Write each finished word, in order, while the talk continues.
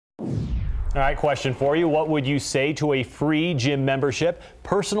All right, question for you. What would you say to a free gym membership,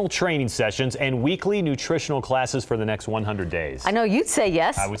 personal training sessions, and weekly nutritional classes for the next 100 days? I know you'd say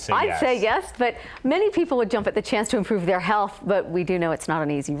yes. I would say I'd yes. say yes, but many people would jump at the chance to improve their health, but we do know it's not an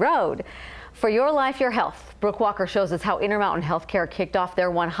easy road. For Your Life, Your Health, Brooke Walker shows us how Intermountain Healthcare kicked off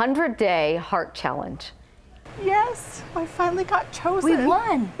their 100-day heart challenge. Yes, I finally got chosen. We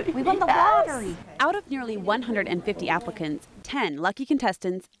won. We won the Yes. lottery. Out of nearly 150 applicants, 10 lucky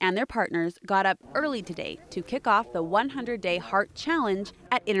contestants and their partners got up early today to kick off the 100-day heart challenge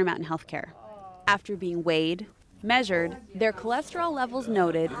at Intermountain Healthcare. After being weighed, measured, their cholesterol levels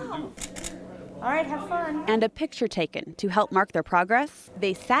noted, All right, have fun. and a picture taken to help mark their progress,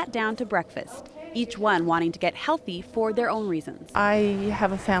 they sat down to breakfast, each one wanting to get healthy for their own reasons. I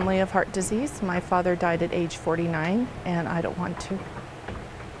have a family of heart disease. My father died at age 49, and I don't want to.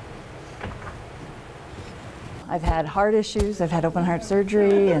 I've had heart issues, I've had open heart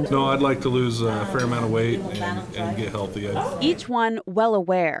surgery, and No, I'd like to lose a fair amount of weight and get healthy. Each one well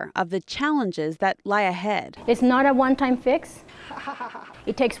aware of the challenges that lie ahead. It's not a one-time fix.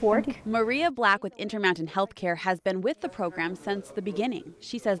 It takes work. Maria Black with Intermountain Healthcare has been with the program since the beginning.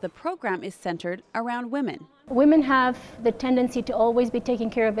 She says the program is centered around women. Women have the tendency to always be taking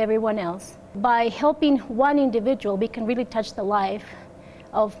care of everyone else. By helping one individual, we can really touch the life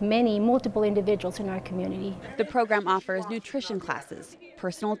of multiple individuals in our community. The program offers nutrition classes,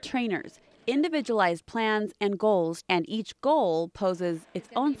 personal trainers, individualized plans and goals, and each goal poses its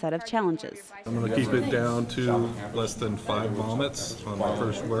own set of challenges. I'm going to keep it down to less than 5 vomits on my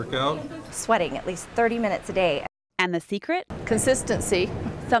first workout. Sweating at least 30 minutes a day. And the secret? Consistency.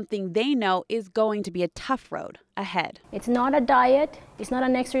 Something they know is going to be a tough road ahead. It's not a diet, it's not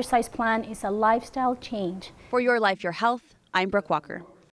an exercise plan, it's a lifestyle change. For Your Life, Your Health, I'm Brooke Walker.